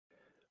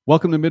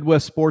Welcome to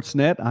Midwest Sports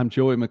Net. I'm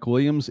Joey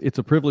McWilliams. It's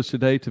a privilege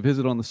today to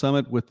visit on the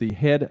summit with the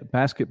head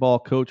basketball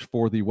coach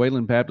for the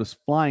Wayland Baptist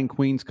Flying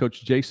Queens,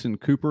 Coach Jason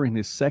Cooper, in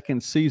his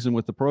second season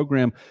with the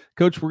program.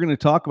 Coach, we're going to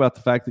talk about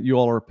the fact that you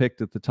all are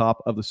picked at the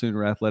top of the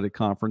Sooner Athletic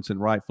Conference,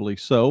 and rightfully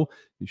so.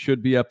 You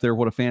should be up there.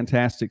 What a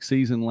fantastic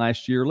season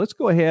last year. Let's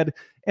go ahead,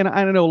 and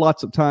I know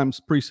lots of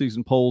times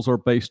preseason polls are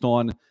based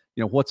on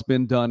what's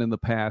been done in the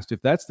past.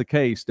 If that's the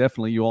case,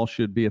 definitely you all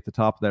should be at the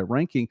top of that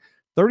ranking.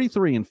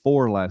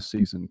 33-4 last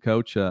season,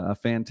 Coach. A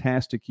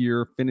fantastic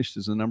year. Finished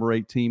as the number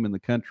 8 team in the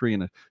country,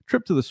 and a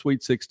trip to the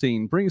Sweet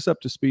 16. Bring us up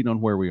to speed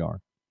on where we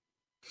are.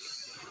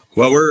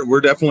 Well,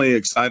 we're definitely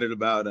excited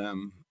about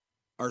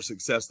our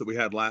success that we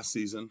had last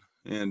season,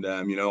 and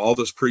all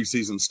this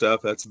preseason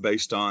stuff that's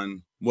based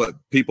on what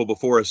people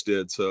before us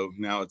did. So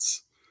now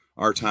it's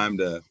our time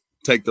to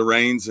take the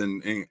reins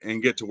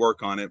and get to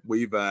work on it.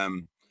 We've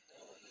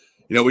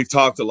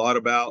talked a lot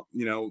about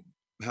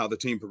how the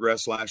team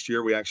progressed last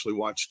year. We actually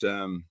watched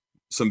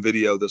some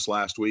video this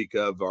last week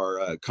of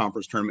our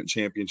conference tournament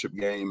championship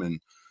game and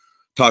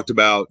talked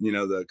about,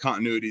 the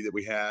continuity that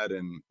we had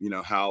and,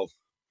 how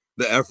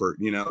the effort,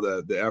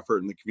 the effort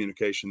and the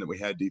communication that we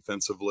had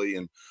defensively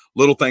and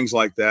little things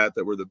like that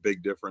were the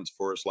big difference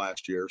for us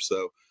last year.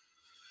 So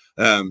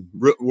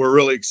we're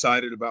really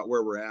excited about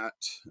where we're at.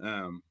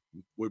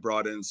 We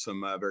brought in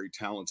some very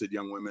talented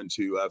young women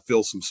to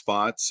fill some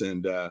spots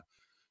and,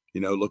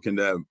 looking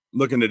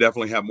to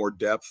definitely have more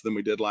depth than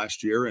we did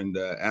last year and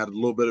add a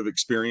little bit of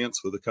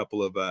experience with a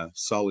couple of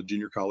solid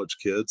junior college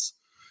kids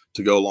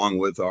to go along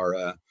with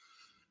our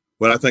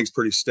what I think is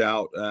pretty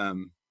stout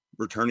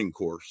returning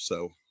core.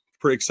 So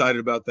pretty excited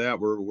about that.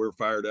 We're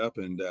fired up,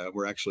 and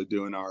we're actually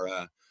doing our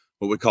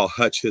what we call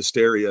Hutch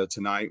Hysteria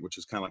tonight, which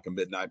is kind of like a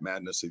Midnight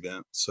Madness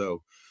event.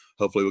 So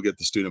hopefully we'll get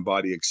the student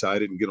body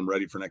excited and get them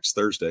ready for next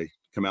Thursday.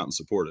 Come out and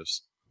support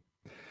us.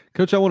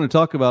 Coach, I want to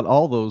talk about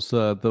all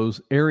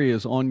those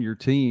areas on your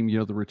team,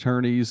 the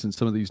returnees and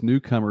some of these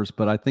newcomers,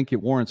 but I think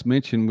it warrants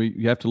mention.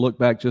 You have to look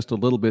back just a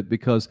little bit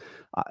because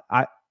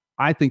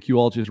I think you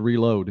all just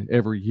reload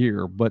every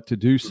year, but to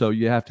do so,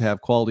 you have to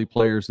have quality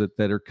players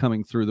that are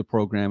coming through the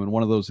program, and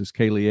one of those is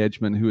Kaylee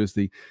Edgman, who is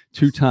the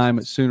 2-time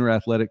Sooner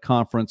Athletic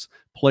Conference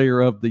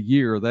Player of the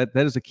Year. That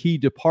is a key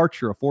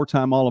departure, a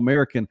 4-time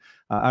All-American.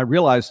 I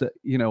realize that,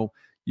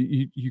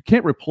 you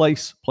can't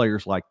replace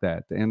players like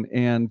that,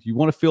 and you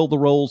want to fill the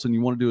roles and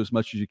you want to do as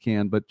much as you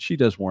can, but she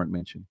does warrant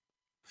mention.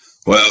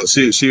 Well,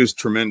 she was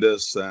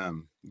tremendous,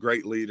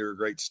 great leader,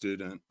 great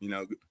student,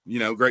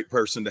 great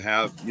person to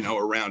have,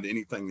 around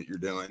anything that you're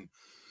doing.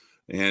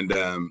 And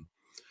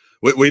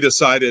we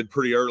decided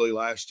pretty early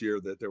last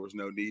year that there was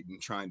no need in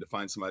trying to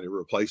find somebody to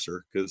replace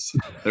her because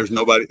there's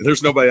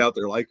nobody out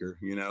there like her,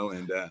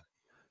 and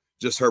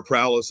just her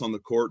prowess on the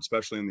court,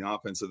 especially in the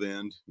offensive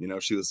end.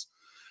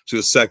 She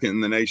was second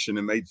in the nation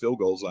and made field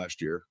goals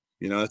last year.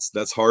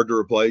 That's hard to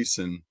replace,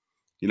 and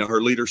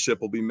her leadership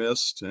will be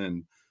missed.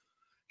 And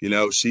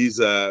she's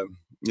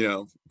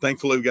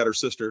thankfully we got her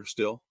sister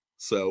still,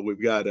 so we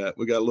got a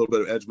little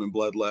bit of Edgman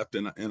blood left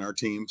in our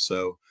team.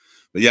 So,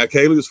 but yeah,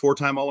 Kaylee was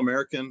 4-time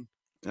All-American.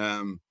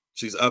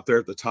 She's up there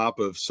at the top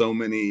of so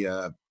many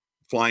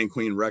Flying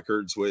Queen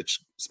records, which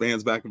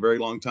spans back a very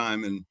long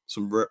time, and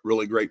some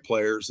really great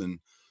players. And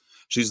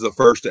she's the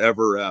first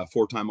ever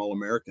 4-time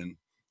All-American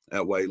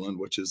at Wayland,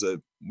 which is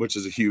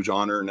a huge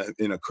honor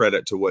and a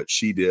credit to what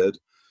she did.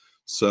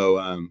 So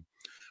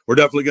we're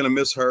definitely going to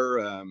miss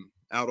her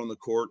out on the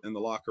court, in the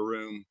locker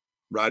room,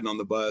 riding on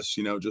the bus.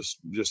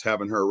 Just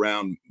having her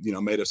around,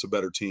 made us a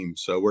better team.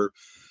 So we're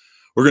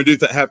going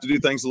to have to do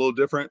things a little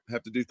different.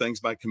 Have to do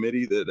things by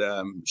committee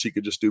that she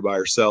could just do by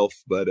herself.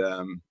 But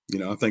I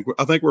think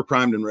we're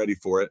primed and ready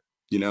for it.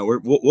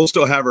 We'll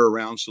still have her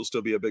around. She'll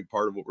still be a big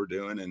part of what we're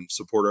doing and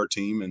support our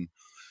team and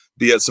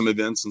be at some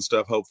events and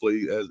stuff,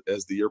 hopefully,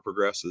 as the year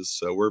progresses.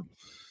 So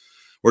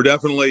we're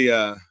definitely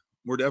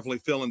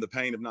feeling the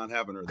pain of not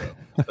having her, though.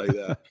 I'll tell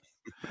you that.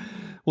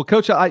 Well,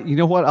 Coach, you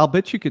know what? I'll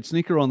bet you could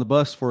sneak her on the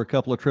bus for a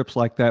couple of trips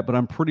like that, but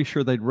I'm pretty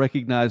sure they'd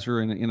recognize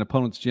her in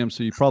opponent's gym,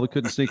 so you probably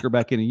couldn't sneak her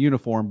back in a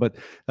uniform. But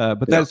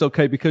that's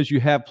okay because you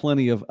have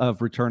plenty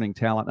of returning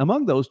talent.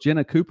 Among those,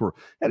 Jenna Cooper.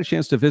 I had a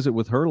chance to visit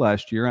with her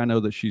last year. I know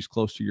that she's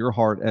close to your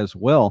heart as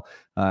well.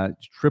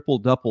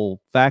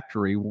 Triple-double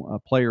factory, a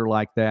player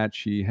like that.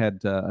 She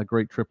had a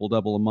great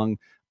triple-double among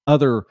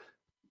other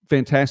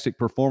fantastic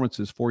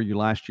performances for you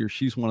last year.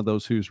 She's one of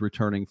those who's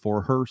returning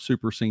for her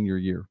super senior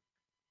year.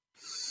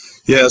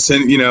 Yes,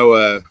 and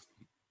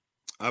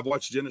I've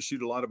watched Jenna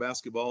shoot a lot of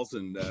basketballs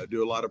and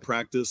do a lot of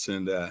practice,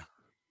 and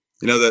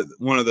that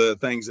one of the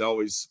things that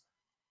always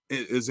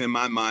is in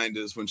my mind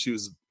is when she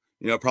was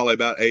probably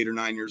about 8 or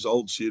 9 years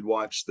old, she had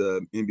watched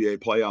the NBA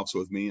playoffs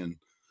with me and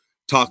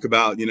talk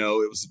about it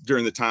was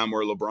during the time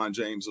where LeBron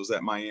James was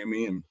at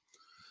Miami, and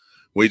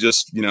we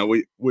just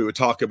we would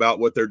talk about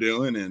what they're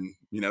doing, and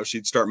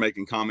she'd start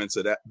making comments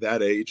at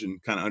that age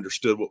and kind of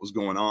understood what was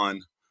going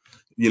on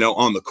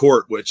on the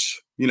court,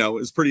 which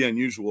is pretty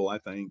unusual, I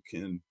think.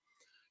 And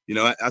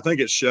I think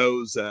it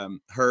shows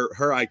her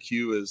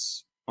IQ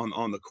is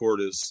on the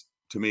court is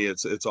to me,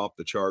 it's off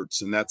the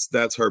charts, and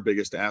that's her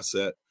biggest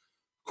asset.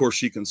 Of course,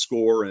 she can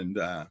score and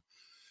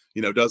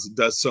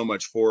does so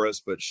much for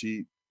us, but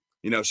she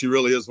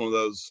really is one of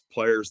those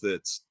players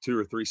that's 2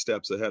 or 3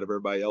 steps ahead of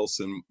everybody else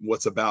and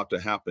what's about to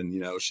happen.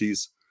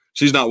 She's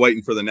not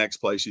waiting for the next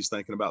play. She's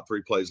thinking about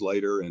 3 plays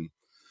later, and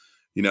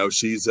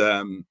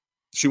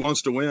she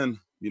wants to win.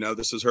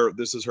 This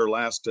is her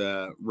last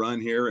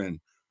run here,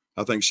 and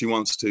I think she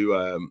wants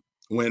to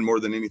win more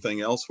than anything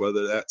else,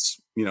 whether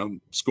that's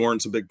scoring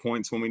some big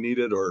points when we need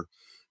it, or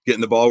getting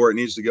the ball where it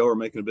needs to go, or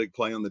making a big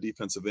play on the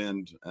defensive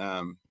end.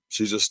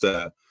 She's just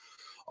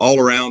all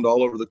around,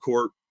 all over the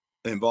court,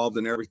 involved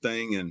in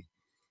everything, and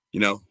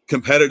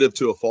competitive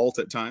to a fault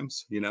at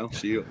times.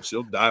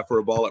 She'll die for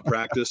a ball at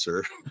practice,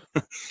 or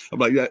I'm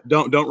like, yeah,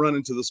 don't run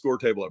into the score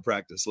table at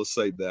practice. Let's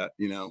save that.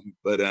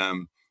 But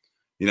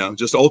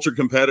just ultra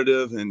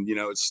competitive, and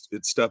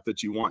it's stuff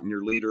that you want in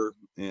your leader.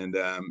 And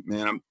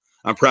man,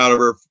 I'm proud of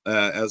her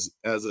as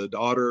a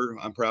daughter.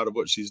 I'm proud of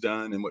what she's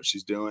done and what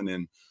she's doing,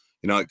 and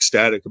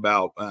ecstatic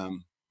about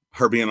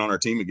her being on our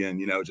team again.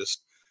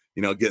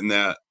 Getting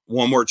that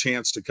one more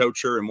chance to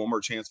coach her and one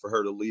more chance for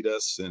her to lead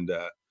us. And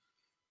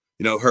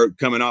her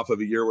coming off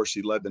of a year where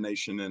she led the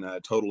nation in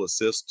total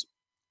assist.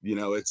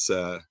 It's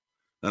an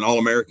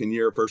All-American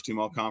year, first team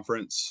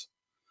All-Conference.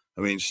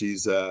 I mean,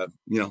 she's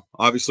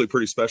obviously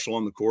pretty special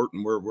on the court,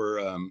 and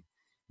we're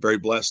very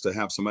blessed to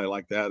have somebody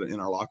like that in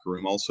our locker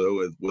room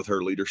also with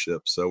her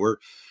leadership. So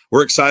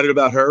we're excited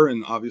about her,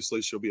 and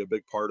obviously she'll be a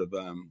big part of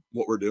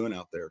what we're doing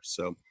out there.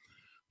 So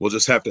we'll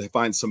just have to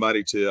find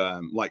somebody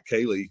to like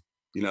Kaylee,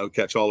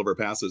 catch all of her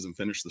passes and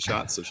finish the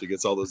shots so she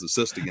gets all those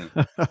assists again.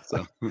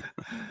 So,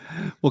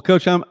 well,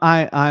 Coach,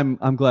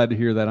 I'm glad to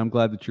hear that. I'm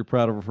glad that you're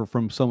proud of her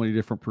from so many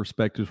different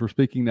perspectives. We're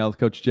speaking now with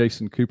Coach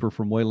Jason Cooper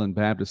from Wayland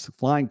Baptist. The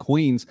Flying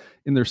Queens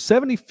in their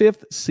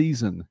 75th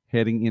season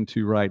heading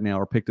into right now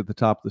are picked at the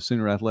top of the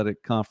Sooner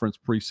Athletic Conference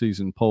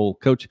preseason poll.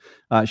 Coach,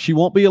 she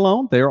won't be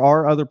alone. There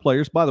are other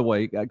players. By the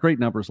way, great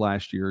numbers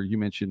last year. You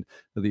mentioned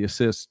the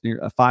assists,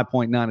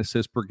 5.9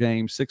 assists per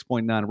game,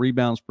 6.9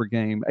 rebounds per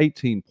game,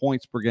 18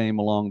 points per game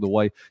along the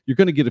way. You're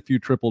going to get a few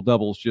triple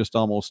doubles, just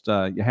almost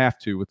you have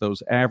to with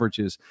those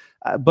averages.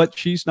 But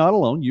she's not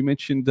alone. You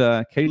mentioned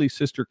Kaylee's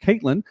sister,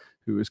 Caitlin,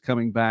 who is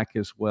coming back,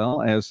 as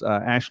well as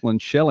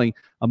Ashlyn Shelley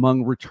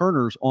among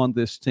returners on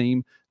this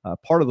team,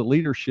 part of the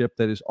leadership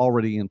that is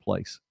already in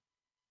place.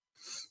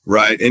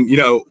 Right. And,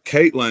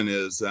 Caitlin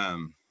is,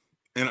 in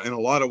a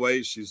lot of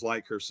ways, she's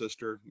like her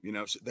sister.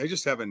 They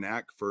just have a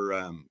knack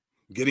for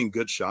getting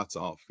good shots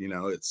off.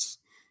 It's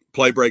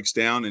play breaks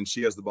down and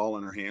she has the ball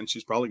in her hand.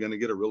 She's probably going to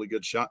get a really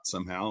good shot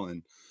somehow.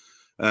 And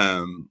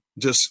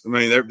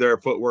their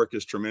footwork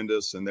is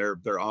tremendous, and their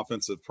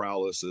offensive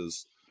prowess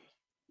is,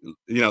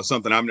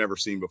 something I've never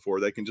seen before.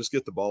 They can just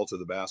get the ball to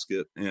the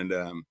basket. And,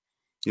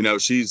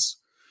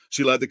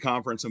 she led the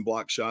conference in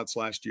block shots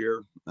last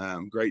year.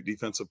 Great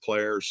defensive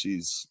player. She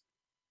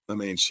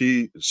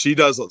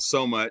does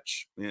so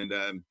much.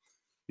 And,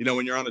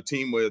 when you're on a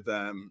team with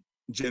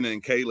Jenna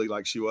and Kaylee,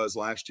 like she was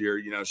last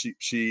year,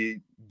 she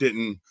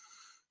didn't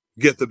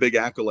get the big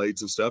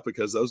accolades and stuff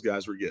because those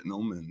guys were getting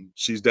them, and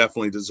she's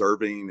definitely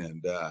deserving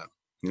and,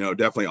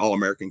 definitely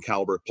All-American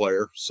caliber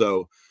player.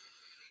 So,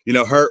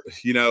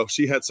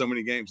 she had so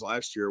many games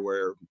last year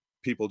where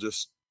people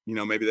just,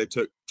 maybe they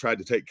tried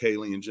to take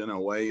Kaylee and Jenna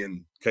away,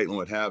 and Caitlin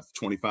would have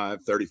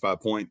 25,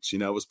 35 points. It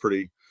was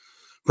pretty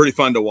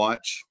fun to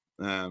watch.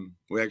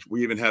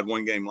 We even had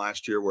one game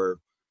last year where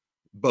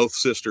both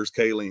sisters,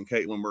 Kaylee and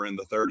Caitlin, were in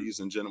the 30s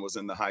and Jenna was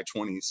in the high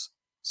 20s.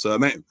 So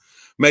it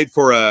made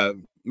for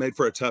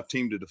a tough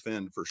team to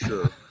defend, for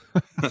sure.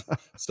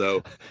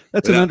 So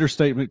that's an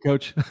understatement,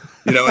 Coach.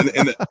 And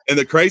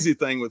the crazy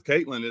thing with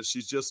Caitlin is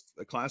she's just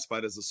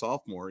classified as a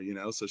sophomore,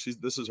 so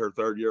this is her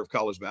 3rd year of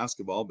college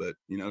basketball, but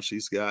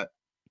she's got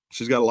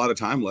a lot of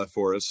time left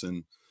for us,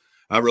 and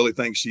I really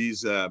think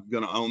she's going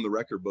to own the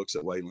record books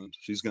at Wayland.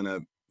 She's going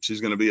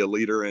to be a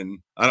leader, and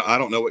I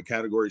don't know what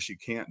category she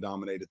can't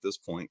dominate at this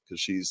point, because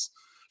she's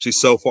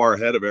so far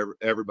ahead of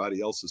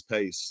everybody else's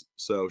pace.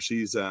 So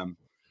she's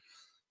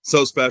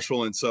so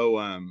special, and so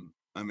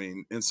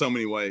in so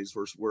many ways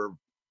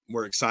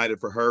we're excited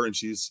for her, and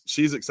she's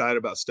excited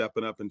about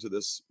stepping up into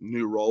this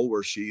new role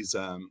where she's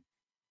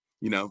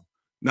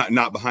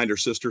not behind her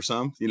sister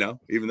some,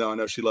 even though I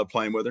know she loved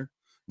playing with her,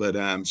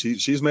 but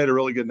she's made a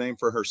really good name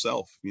for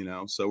herself,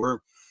 so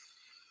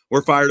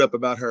we're fired up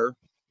about her.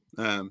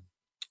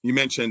 You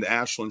mentioned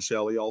Ashlyn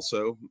Shelley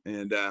also,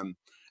 and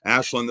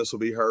Ashlyn, this will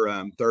be her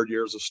 3rd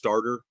year as a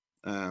starter.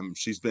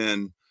 She's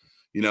been,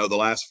 the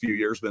last few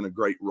years been a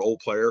great role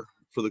player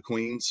for the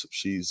Queens.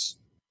 She's,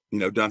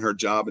 done her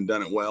job and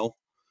done it well.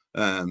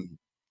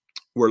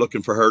 We're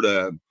looking for her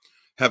to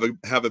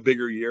have a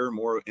bigger year,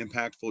 more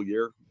impactful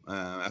year.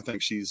 I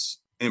think she's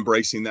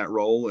embracing that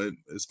role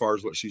as far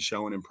as what she's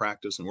showing in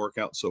practice and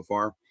workouts so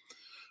far.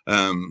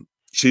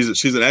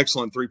 She's an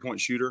excellent 3-point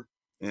shooter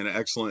and an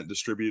excellent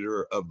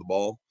distributor of the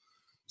ball.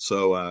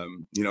 So,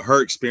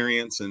 her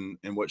experience and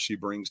what she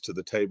brings to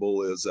the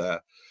table is,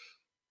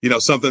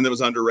 something that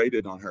was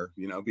underrated on her.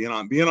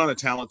 Being on a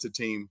talented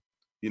team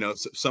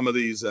some of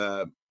these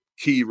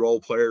key role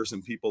players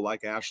and people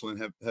like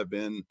Ashlyn have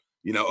been,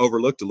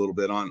 overlooked a little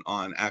bit on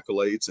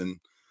accolades and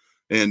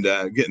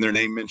getting their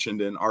name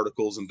mentioned in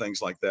articles and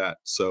things like that.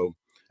 So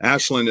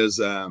Ashlyn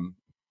is,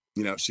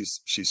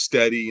 she's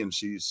steady and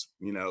she's,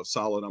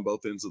 solid on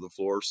both ends of the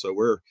floor. So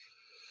we're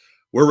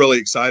really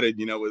excited,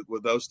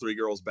 with those three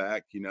girls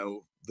back,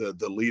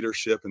 the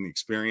leadership and the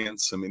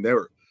experience. I mean, they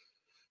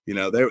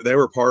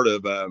were part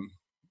of,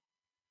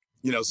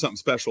 something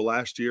special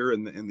last year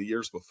and the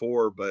years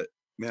before, but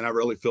man, I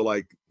really feel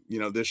like,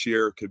 this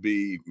year could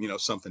be,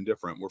 something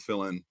different. We're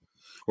feeling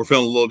a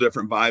little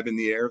different vibe in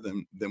the air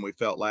than we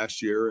felt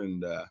last year.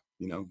 And,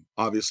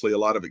 obviously a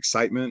lot of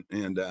excitement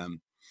and,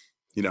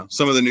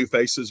 some of the new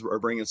faces are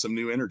bringing some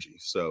new energy.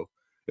 So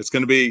it's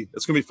going to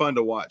be fun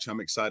to watch. I'm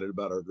excited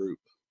about our group.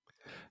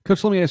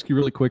 Coach, let me ask you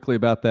really quickly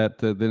about that.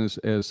 Then,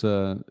 as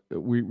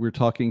we're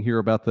talking here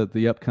about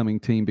the upcoming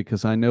team,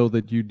 because I know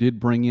that you did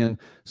bring in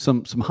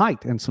some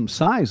height and some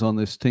size on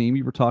this team.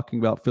 You were talking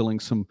about filling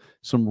some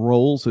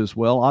roles as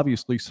well.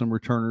 Obviously, some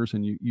returners,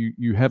 and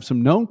you have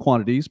some known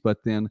quantities, but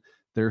then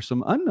there's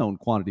some unknown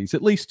quantities.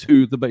 At least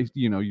to the base,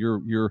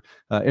 your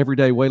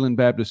everyday Wayland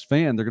Baptist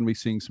fan, they're going to be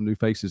seeing some new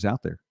faces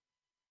out there.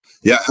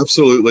 Yeah,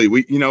 absolutely.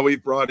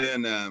 We've brought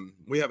in,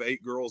 we have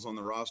 8 girls on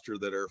the roster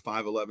that are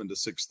 5'11" to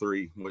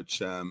 6'3",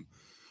 which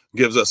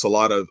gives us a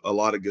lot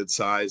of good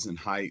size and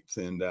height.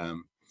 And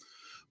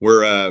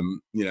we're,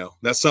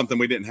 that's something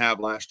we didn't have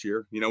last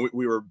year.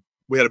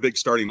 We had a big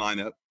starting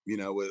lineup,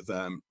 with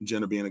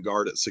Jenna being a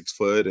guard at 6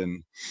 foot,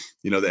 and,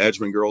 the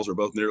Edgeman girls are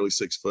both nearly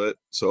 6 foot.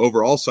 So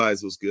overall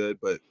size was good,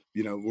 but,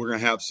 we're going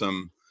to have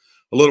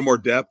a little more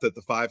depth at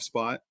the 5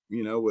 spot,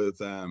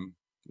 with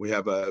we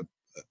have a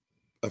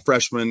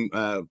freshman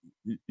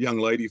young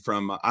lady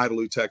from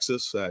Idalou,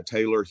 Texas,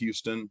 Taylor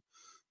Houston,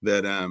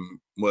 that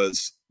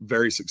was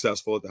very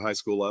successful at the high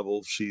school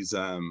level. She's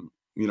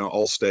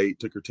all state,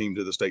 took her team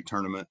to the state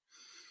tournament.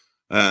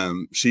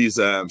 She's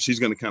going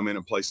to come in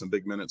and play some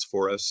big minutes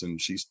for us, and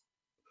she's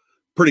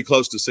pretty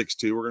close to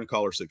 6'2". We're going to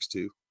call her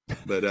 6'2",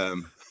 but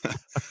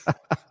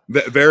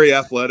very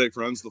athletic,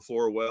 runs the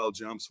floor well,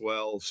 jumps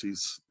well.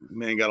 She's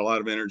got a lot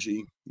of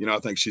energy. I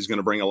think she's going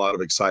to bring a lot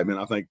of excitement.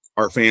 I think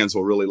our fans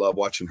will really love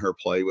watching her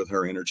play with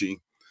her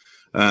energy.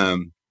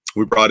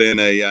 We brought in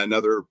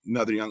another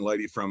young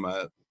lady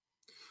from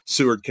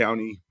Seward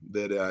County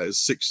that is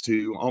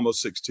 6'2",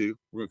 almost 6'2".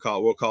 We'll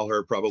call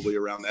her probably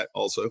around that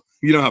also.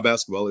 You know how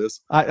basketball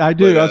is. I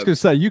do. But, I was going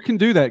to say, you can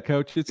do that,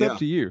 Coach. It's up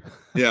to you.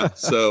 Yeah.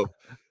 So,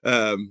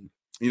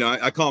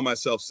 I call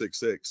myself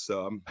 6'6",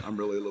 so I'm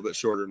really a little bit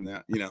shorter than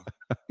that.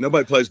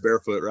 Nobody plays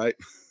barefoot, right?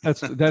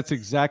 That's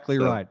exactly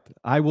right.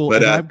 I will.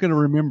 But, I'm going to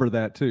remember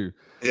that too.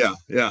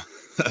 Yeah.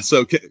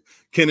 So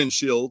Kenan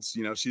Shields,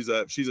 she's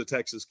a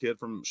Texas kid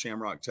from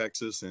Shamrock,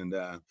 Texas, and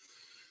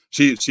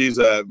she's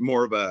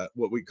more of a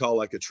what we call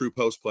like a true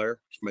post player.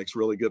 She makes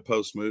really good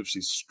post moves.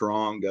 She's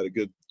strong, got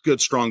a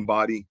good strong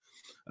body.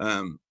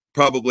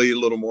 Probably a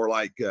little more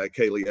like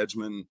Kaylee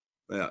Edgeman.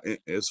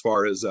 As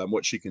far as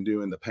what she can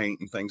do in the paint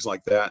and things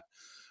like that.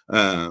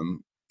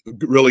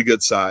 Really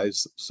good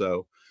size.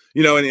 So,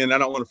 and I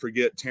don't want to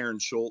forget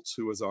Taryn Schultz,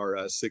 who was our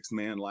 6th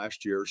man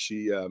last year.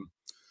 She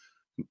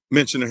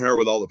mentioned her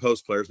with all the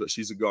post players, but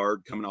she's a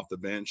guard coming off the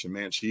bench. And,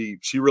 man, she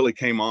really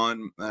came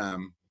on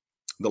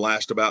the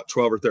last about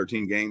 12 or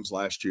 13 games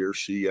last year.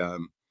 She,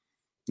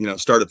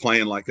 started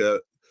playing like a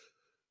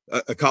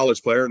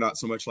college player, not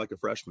so much like a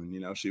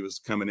freshman. She was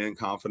coming in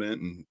confident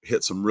and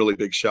hit some really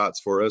big shots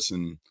for us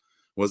and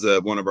was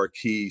one of our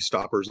key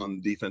stoppers on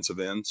the defensive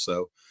end.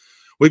 So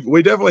we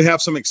definitely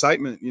have some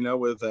excitement,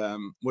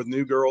 with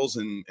new girls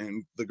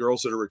and the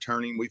girls that are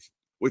returning.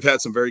 We've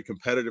had some very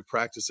competitive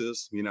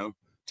practices,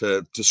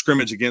 to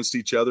scrimmage against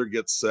each other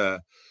gets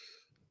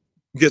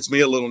me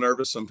a little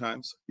nervous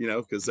sometimes,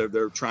 because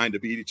they're trying to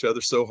beat each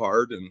other so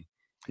hard. And,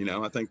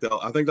 I think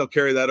they'll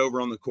carry that over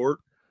on the court,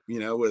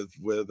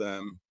 with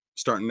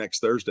starting next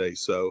Thursday.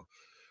 So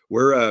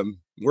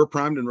we're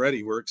primed and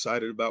ready. We're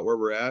excited about where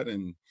we're at.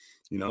 And,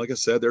 like I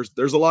said,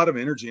 there's a lot of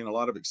energy and a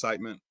lot of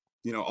excitement,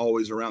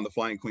 always around the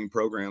Flying Queen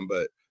program,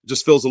 but it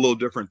just feels a little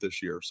different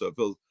this year. So it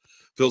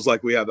feels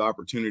like we have the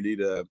opportunity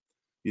to,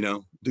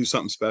 do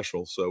something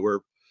special. So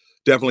we're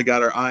definitely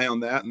got our eye on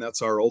that. And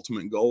that's our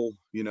ultimate goal,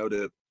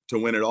 to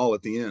win it all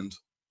at the end.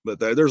 But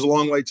there's a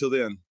long way till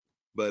then.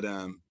 But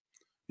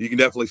you can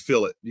definitely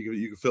feel it.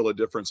 You can feel a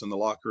difference in the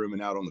locker room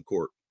and out on the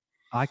court.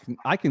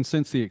 I can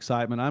sense the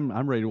excitement.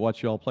 I'm ready to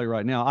watch you all play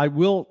right now. I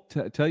will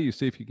tell you,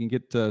 see if you can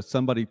get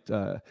somebody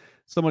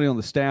on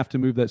the staff to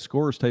move that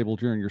scorers table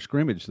during your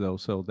scrimmage, though,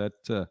 so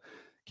that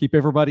keep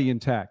everybody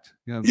intact.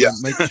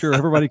 Make sure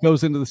everybody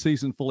goes into the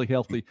season fully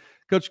healthy.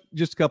 Coach,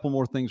 just a couple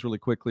more things really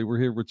quickly. We're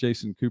here with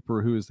Jason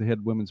Cooper, who is the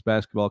head women's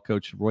basketball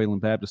coach of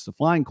Wayland Baptist. The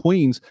Flying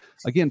Queens,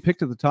 again,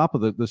 picked at the top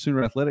of the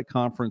Sooner Athletic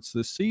Conference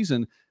this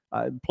season.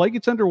 play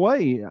gets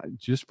underway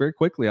just very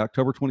quickly.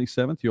 October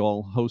 27th, you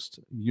all host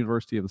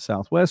University of the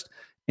Southwest.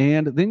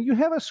 And then you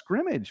have a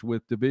scrimmage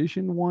with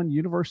Division I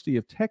University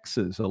of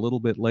Texas a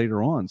little bit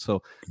later on.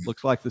 So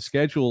looks like the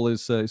schedule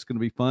is going to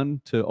be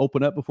fun to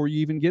open up before you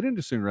even get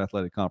into Sooner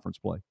Athletic Conference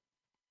play.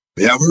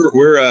 Yeah,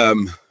 we're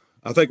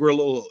I think we're a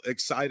little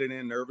excited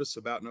and nervous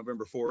about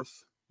November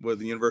 4th with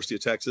the University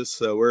of Texas.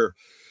 So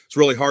it's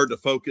really hard to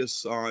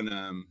focus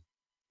on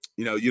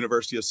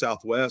University of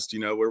Southwest.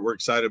 We're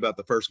excited about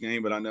the first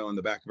game, but I know in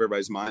the back of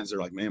everybody's minds they're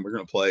like, man, we're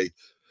going to play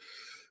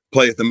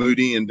at the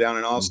Moody and down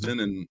in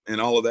Austin and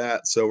all of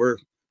that. So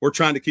we're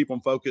trying to keep them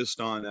focused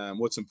on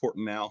what's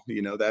important now,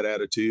 that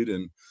attitude.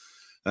 And,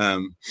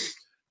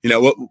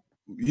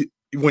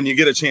 when you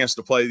get a chance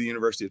to play the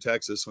University of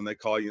Texas, when they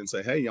call you and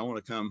say, hey, y'all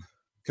want to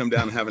come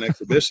down and have an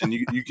exhibition,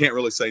 you can't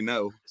really say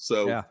no.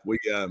 So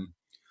yeah.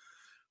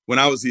 When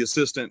I was the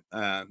assistant,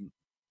 I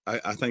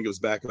think it was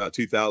back about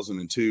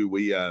 2002,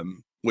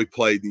 we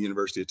played the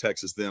University of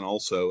Texas then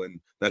also.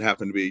 And that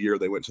happened to be a year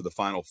they went to the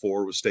Final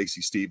Four with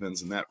Stacy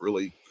Stevens and that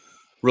really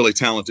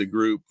talented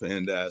group.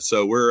 And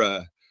so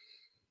we're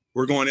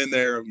going in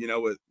there,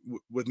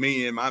 with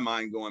me in my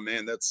mind going,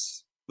 man,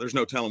 there's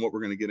no telling what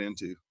we're going to get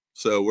into.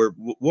 So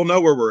we'll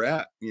know where we're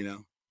at.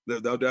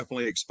 They'll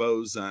definitely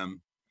expose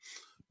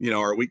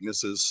our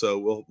weaknesses.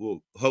 So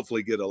we'll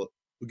hopefully get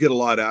a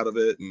lot out of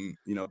it and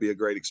be a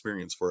great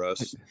experience for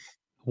us.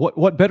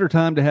 What better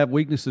time to have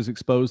weaknesses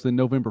exposed than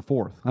November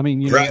 4th? I mean,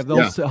 you have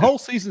those whole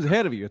seasons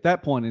ahead of you at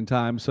that point in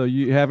time. So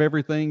you have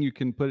everything, you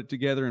can put it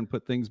together and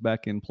put things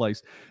back in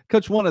place.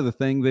 Coach, one other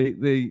thing,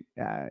 the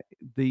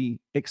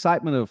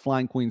excitement of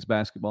Flying Queens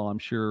basketball, I'm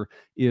sure,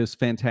 is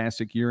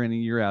fantastic year in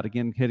and year out.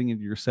 Again, heading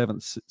into your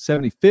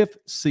 75th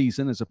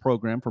season as a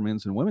program for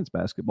men's and women's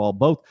basketball.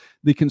 Both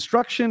the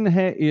construction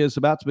is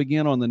about to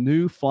begin on the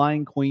new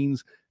Flying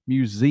Queens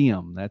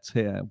Museum. That's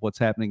what's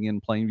happening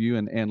in Plainview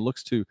and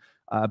looks to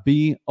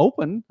be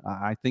open,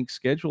 I think,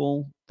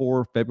 scheduled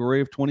for February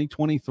of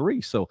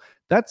 2023. So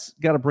that's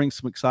got to bring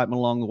some excitement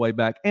along the way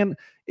back. And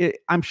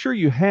I'm sure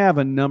you have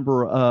a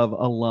number of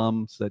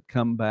alums that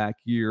come back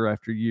year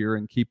after year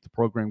and keep the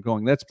program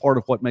going. That's part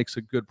of what makes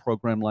a good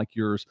program like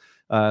yours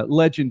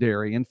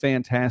legendary and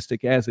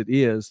fantastic as it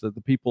is, the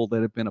people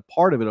that have been a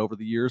part of it over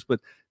the years. But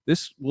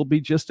this will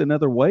be just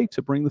another way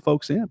to bring the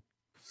folks in.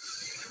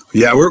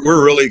 Yeah,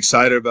 we're really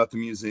excited about the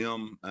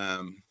museum.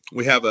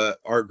 We have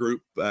our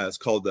group, it's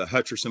called the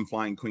Hutcherson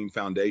Flying Queen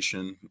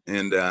Foundation,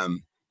 and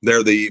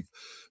they're the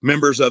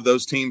members of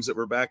those teams that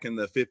were back in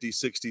the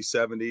 50s, 60s,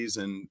 70s,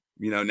 and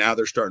now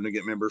they're starting to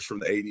get members from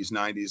the 80s,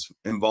 90s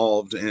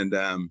involved. And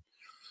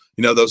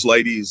those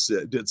ladies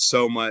did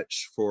so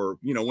much for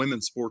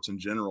women's sports in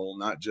general,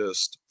 not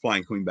just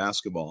Flying Queen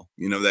basketball.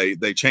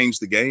 They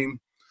changed the game,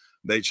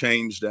 they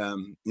changed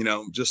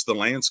just the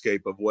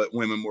landscape of what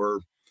women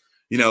were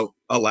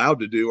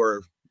allowed to do,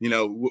 or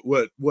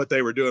what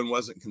they were doing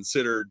wasn't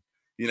considered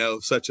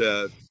such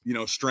a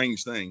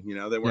strange thing.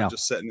 They weren't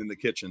just sitting in the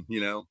kitchen.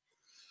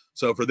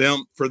 So for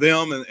them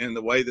and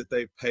the way that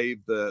they've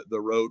paved the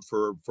road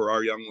for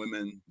our young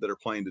women that are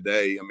playing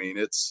today, I mean,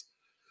 it's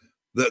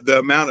the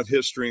amount of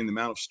history and the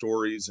amount of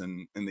stories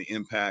and the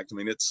impact. I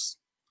mean, it's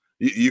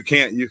you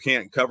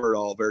can't cover it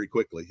all very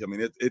quickly. I mean,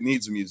 it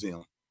needs a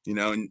museum,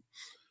 and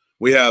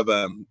we have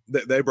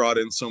they brought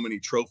in so many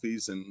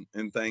trophies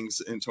and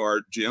things into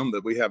our gym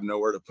that we have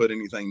nowhere to put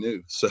anything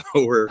new. So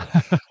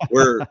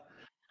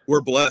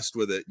we're blessed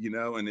with it,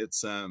 and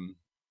it's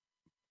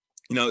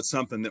it's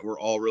something that we're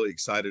all really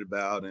excited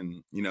about.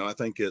 And I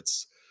think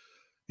it's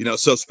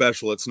so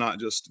special. It's not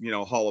just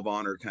Hall of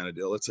Honor kind of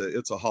deal.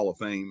 It's a Hall of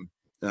Fame,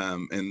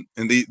 and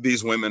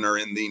these women are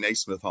in the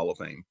Naismith Hall of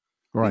Fame.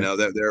 Right.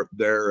 They're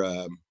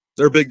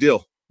a big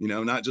deal.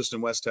 Not just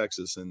in West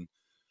Texas. And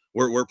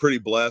we're pretty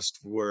blessed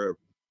where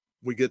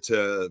we get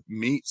to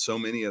meet so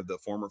many of the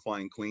former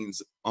Flying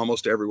Queens.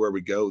 Almost everywhere we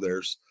go,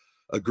 there's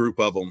a group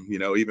of them.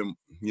 Even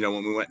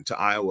when we went to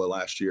Iowa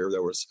last year,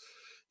 there was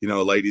a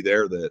lady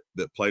there that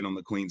played on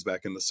the Queens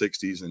back in the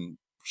 60s, and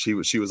she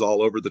was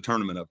all over the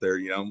tournament up there,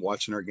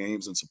 watching our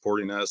games and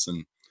supporting us.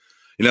 And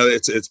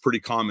it's pretty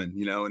common,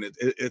 and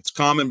it's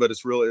common, but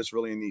it's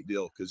really a neat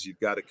deal because you've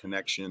got a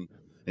connection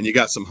and you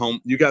got some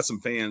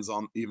fans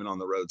even on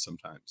the road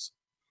sometimes.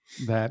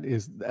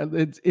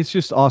 It's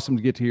just awesome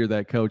to get to hear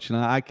that, Coach. And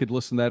I could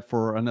listen to that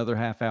for another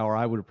half hour.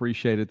 I would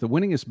appreciate it. The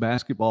winningest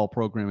basketball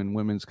program in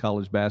women's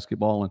college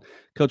basketball. And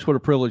Coach, what a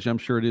privilege I'm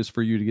sure it is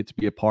for you to get to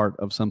be a part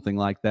of something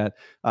like that.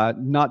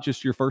 Not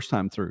just your first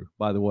time through,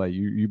 by the way.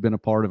 You've been a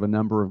part of a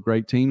number of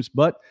great teams,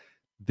 but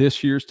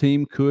this year's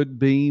team could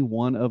be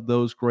one of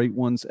those great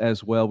ones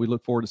as well. We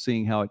look forward to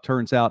seeing how it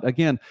turns out.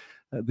 Again,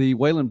 the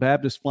Wayland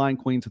Baptist Flying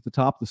Queens at the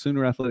top of the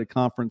Sooner Athletic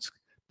Conference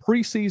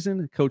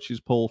preseason coaches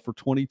poll for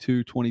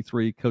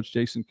 22-23. Coach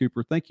Jason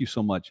Cooper, thank you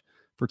so much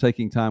for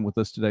taking time with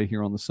us today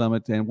here on the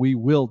Summit, and we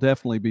will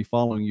definitely be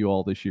following you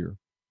all this year.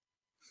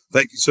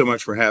 Thank you so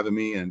much for having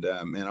me, and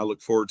I look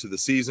forward to the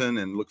season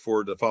and look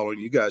forward to following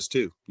you guys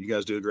too. You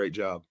guys do a great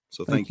job,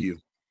 so thank you.